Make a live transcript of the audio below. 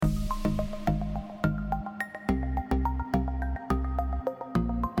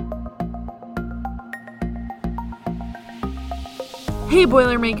Hey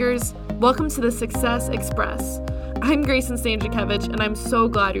Boilermakers, welcome to the Success Express. I'm Grayson Stanjakevich and I'm so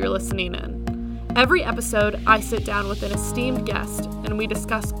glad you're listening in. Every episode, I sit down with an esteemed guest and we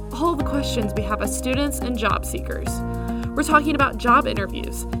discuss all the questions we have as students and job seekers. We're talking about job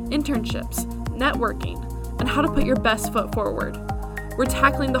interviews, internships, networking, and how to put your best foot forward. We're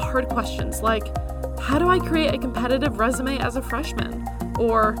tackling the hard questions like, how do I create a competitive resume as a freshman?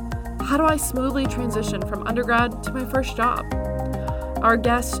 Or, how do I smoothly transition from undergrad to my first job? Our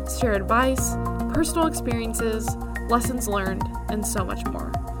guests share advice, personal experiences, lessons learned, and so much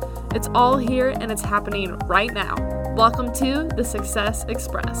more. It's all here and it's happening right now. Welcome to the Success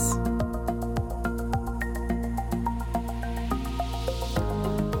Express.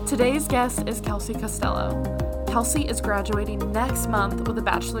 Today's guest is Kelsea Costello. Kelsea is graduating next month with a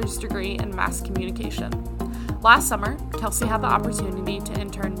bachelor's degree in mass communication. Last summer, Kelsea had the opportunity to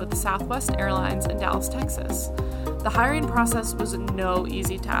intern with Southwest Airlines in Dallas, Texas. The hiring process was no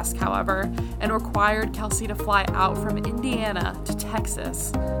easy task, however, and required Kelsea to fly out from Indiana to Texas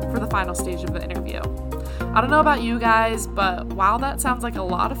for the final stage of the interview. I don't know about you guys, but while that sounds like a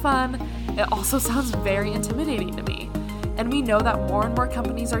lot of fun, it also sounds very intimidating to me. And we know that more and more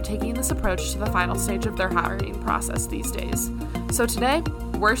companies are taking this approach to the final stage of their hiring process these days. So today,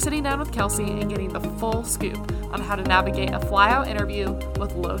 we're sitting down with Kelsea and getting the full scoop on how to navigate a fly-out interview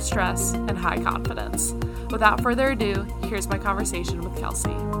with low stress and high confidence. Without further ado, here's my conversation with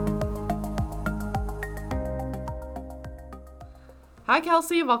Kelsea. Hi,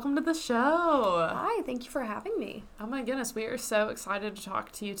 Kelsea. Welcome to the show. Hi, thank you for having me. Oh my goodness, we are so excited to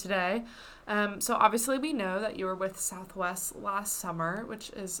talk to you today. So obviously we know that you were with Southwest last summer, which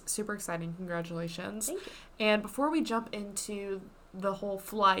is super exciting. Congratulations. Thank you. And before we jump into the whole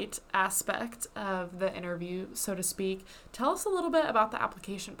flight aspect of the interview, so to speak, tell us a little bit about the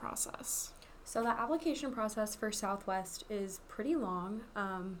application process. So the application process for Southwest is pretty long.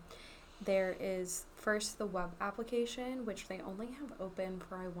 There is first the web application, which they only have open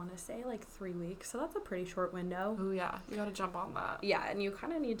for, I want to say, like 3 weeks. So that's a pretty short window. Oh, yeah. You got to jump on that. Yeah, and you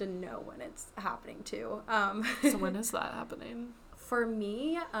kind of need to know when it's happening, too. So when is that happening? For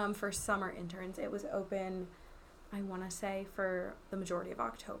me, for summer interns, it was open, I want to say, for the majority of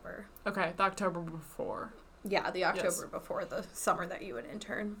October. Okay, the October before. Yeah, the October before the summer that you would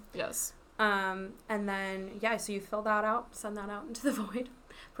intern. Yes. And then, yeah, so you fill that out, send that out into the void,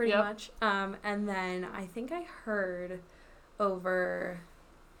 pretty much. And then I think I heard over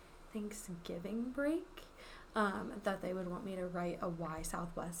Thanksgiving break that they would want me to write a Why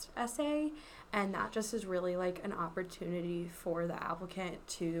Southwest essay. And that just is really like an opportunity for the applicant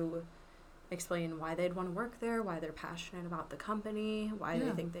to explain why they'd want to work there, why they're passionate about the company, why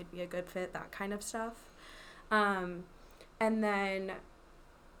they think they'd be a good fit, that kind of stuff. And then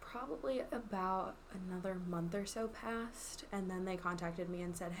probably about another month or so passed, and then they contacted me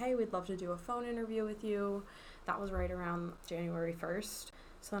and said, hey, we'd love to do a phone interview with you. That was right around January 1st.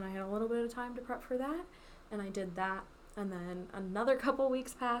 So then I had a little bit of time to prep for that, and I did that. And then another couple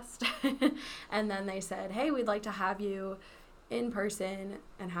weeks passed, and then they said, hey, we'd like to have you in person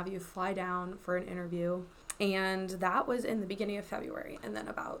and have you fly down for an interview. And that was in the beginning of February. And then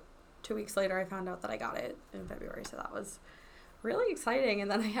about 2 weeks later, I found out that I got it in February. So that was really exciting. And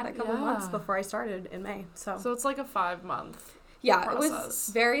then I had a couple months before I started in May. So it's like a 5-month process. It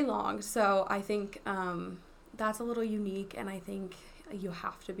was very long. So I think that's a little unique. And I think you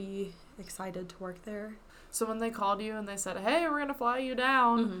have to be excited to work there. So when they called you and they said, hey, we're going to fly you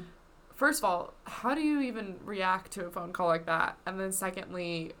down, first of all, how do you even react to a phone call like that? And then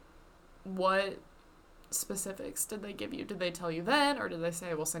secondly, what specifics did they give you? Did they tell you then, or did they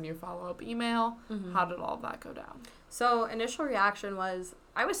say, we'll send you a follow-up email? How did all of that go down? So initial reaction was,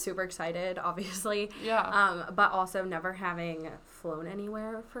 I was super excited, obviously. Yeah. But also never having flown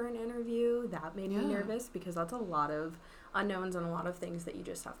anywhere for an interview, that made me nervous because that's a lot of unknowns and a lot of things that you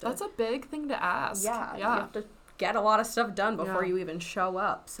just have to... That's a big thing to ask. Yeah. You have to get a lot of stuff done before you even show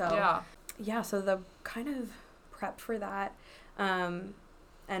up. So so the kind of prep for that and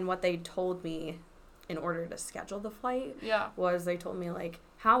what they told me in order to schedule the flight was they told me like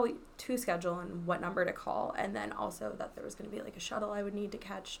how to schedule and what number to call, and then also that there was going to be like a shuttle I would need to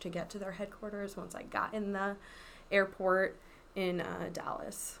catch to get to their headquarters once I got in the airport in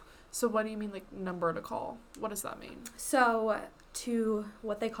Dallas. So what do you mean like number to call? What does that mean? So to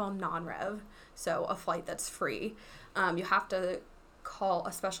what they call non-rev, so a flight that's free, you have to call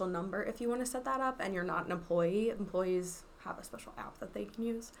a special number if you want to set that up, and you're not an employee. Employees have a special app that they can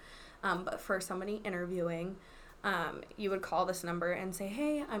use. But for somebody interviewing, you would call this number and say,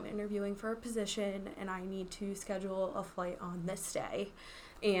 hey, I'm interviewing for a position and I need to schedule a flight on this day.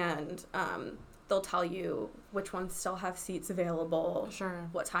 And they'll tell you which ones still have seats available, Sure.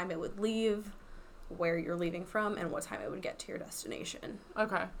 what time it would leave, where you're leaving from, and what time it would get to your destination.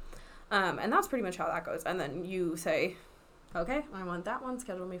 Okay. And that's pretty much how that goes. And then you say, okay, I want that one,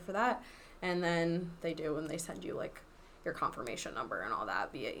 schedule me for that. And then they do, and they send you, like, your confirmation number and all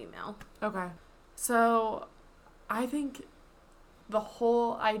that via email. Okay. So I think the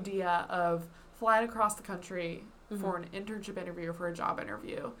whole idea of flying across the country for an internship interview or for a job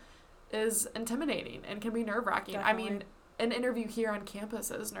interview is intimidating and can be nerve-wracking. Definitely. I mean, an interview here on campus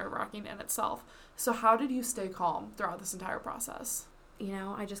is nerve-wracking in itself. So how did you stay calm throughout this entire process? You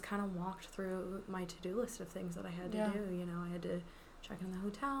know, I just kind of walked through my to-do list of things that I had to do. You know, I had to check in the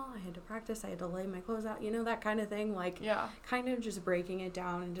hotel, I had to practice, I had to lay my clothes out, you know, that kind of thing. Like, kind of just breaking it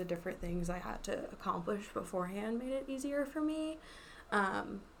down into different things I had to accomplish beforehand made it easier for me.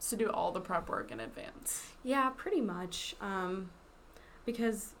 So do all the prep work in advance. Yeah, pretty much.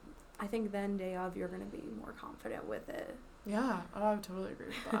 Because I think then day of, you're going to be more confident with it. Yeah, I totally agree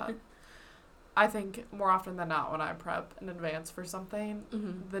with that. I think more often than not when I prep in advance for something,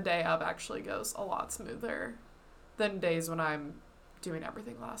 the day of actually goes a lot smoother than days when I'm doing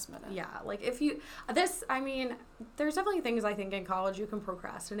everything last minute. Yeah, like if you, there's definitely things I think in college you can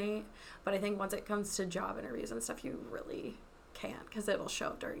procrastinate, but I think once it comes to job interviews and stuff, you really can't because it'll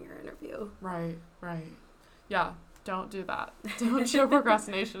show during your interview. Right. Yeah, don't do that. Don't show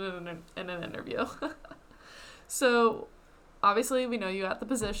procrastination in an interview. So, obviously, we know you at the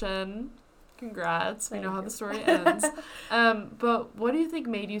position. Congrats. We know how the story ends. But what do you think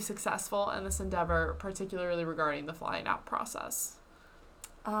made you successful in this endeavor, particularly regarding the flying out process?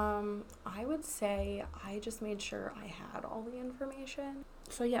 I would say I just made sure I had all the information.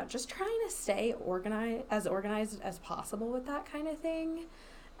 So yeah, just trying to stay organized as possible with that kind of thing.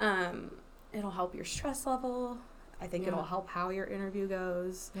 It'll help your stress level. I think it'll help how your interview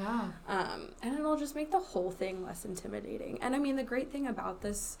goes. Yeah. And it'll just make the whole thing less intimidating. And I mean, the great thing about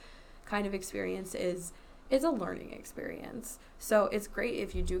this kind of experience is it's a learning experience. So it's great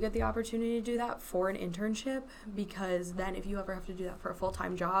if you do get the opportunity to do that for an internship, because then if you ever have to do that for a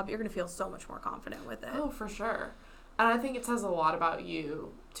full-time job, you're going to feel so much more confident with it. Oh, for sure. And I think it says a lot about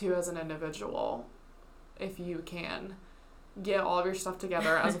you, too, as an individual, if you can get all of your stuff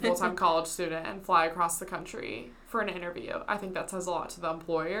together as a full-time college student and fly across the country for an interview. I think that says a lot to the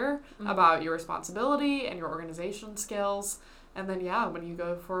employer about your responsibility and your organization skills. And then, when you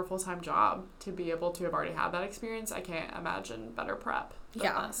go for a full-time job, to be able to have already had that experience, I can't imagine better prep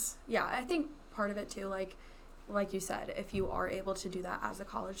than this. Yeah, I think part of it, too, like you said, if you are able to do that as a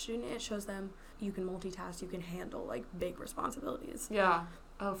college student, it shows them you can multitask, you can handle, like, big responsibilities. Yeah.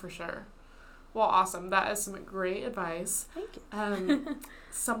 Oh, for sure. Well, awesome. That is some great advice. Thank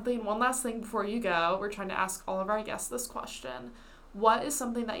you. One last thing before you go. We're trying to ask all of our guests this question. What is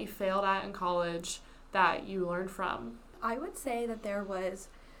something that you failed at in college that you learned from? I would say that there was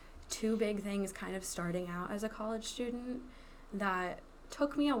two big things kind of starting out as a college student that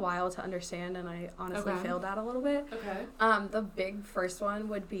took me a while to understand, and I honestly failed at a little bit. Okay. The big first one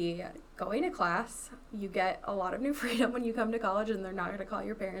would be going to class. You get a lot of new freedom when you come to college, and they're not going to call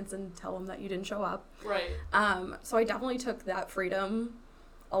your parents and tell them that you didn't show up. Right. So I definitely took that freedom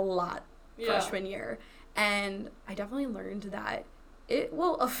a lot freshman year, and I definitely learned that it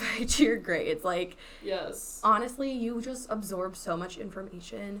will affect your grades. Like, yes, honestly, you just absorb so much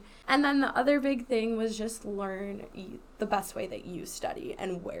information. And then the other big thing was just learn the best way that you study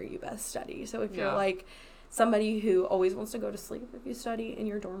and where you best study. So if you're like somebody who always wants to go to sleep if you study in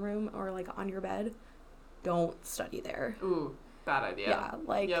your dorm room or like on your bed, don't study there. Ooh, bad idea. Yeah,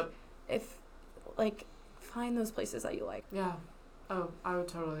 find those places that you like. Yeah. Oh, I would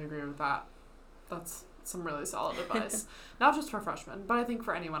totally agree with that. That's some really solid advice. Not just for freshmen, but I think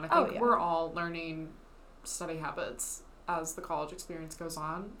for anyone. I think we're all learning study habits as the college experience goes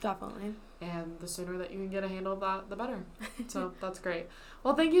on. Definitely. And the sooner that you can get a handle of that, the better. So that's great.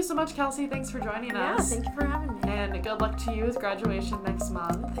 Well, thank you so much, Kelsey. Thanks for joining us. Yeah, thank you for having me. And good luck to you with graduation next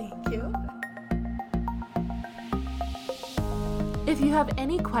month. Thank you. If you have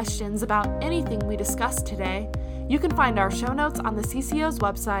any questions about anything we discussed today, you can find our show notes on the CCO's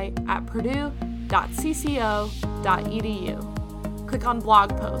website at purdue.cco.edu. Click on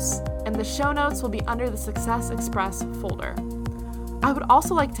blog posts, and the show notes will be under the Success Express folder. I would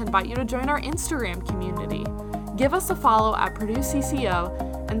also like to invite you to join our Instagram community. Give us a follow at Purdue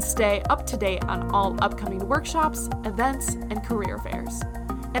CCO and stay up to date on all upcoming workshops, events, and career fairs.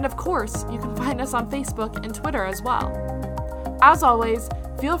 And of course, you can find us on Facebook and Twitter as well. As always,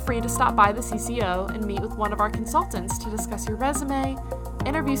 feel free to stop by the CCO and meet with one of our consultants to discuss your resume,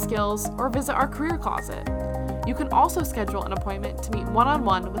 interview skills, or visit our career closet. You can also schedule an appointment to meet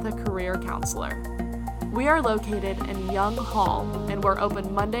one-on-one with a career counselor. We are located in Young Hall, and we're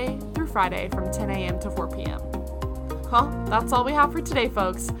open Monday through Friday from 10 a.m. to 4 p.m. Well, that's all we have for today,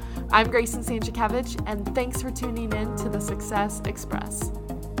 folks. I'm Grayson Sanchikevich, and thanks for tuning in to the Success Express.